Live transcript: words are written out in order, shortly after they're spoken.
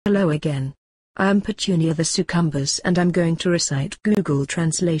Hello again. I am Petunia the Succumbus and I'm going to recite Google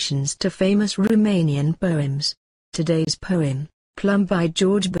translations to famous Romanian poems. Today's poem, Plumb by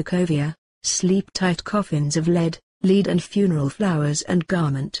George Bacovia. Sleep-tight coffins of lead, lead and funeral flowers and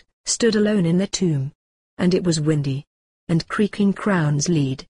garment, stood alone in the tomb. And it was windy. And creaking crowns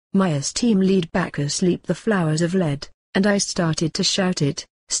lead, my esteem lead back asleep the flowers of lead, and I started to shout it,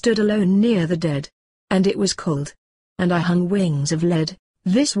 stood alone near the dead. And it was cold. And I hung wings of lead.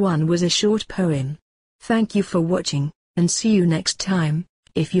 This one was a short poem. Thank you for watching, and see you next time.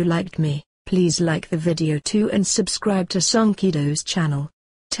 If you liked me, please like the video too and subscribe to Sonia-Doris channel.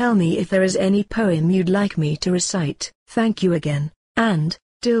 Tell me if there is any poem you'd like me to recite. Thank you again, and,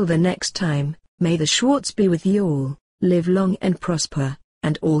 till the next time, may the Schwartz be with you all, live long and prosper,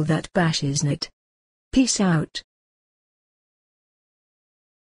 and all that bashes in it. Peace out.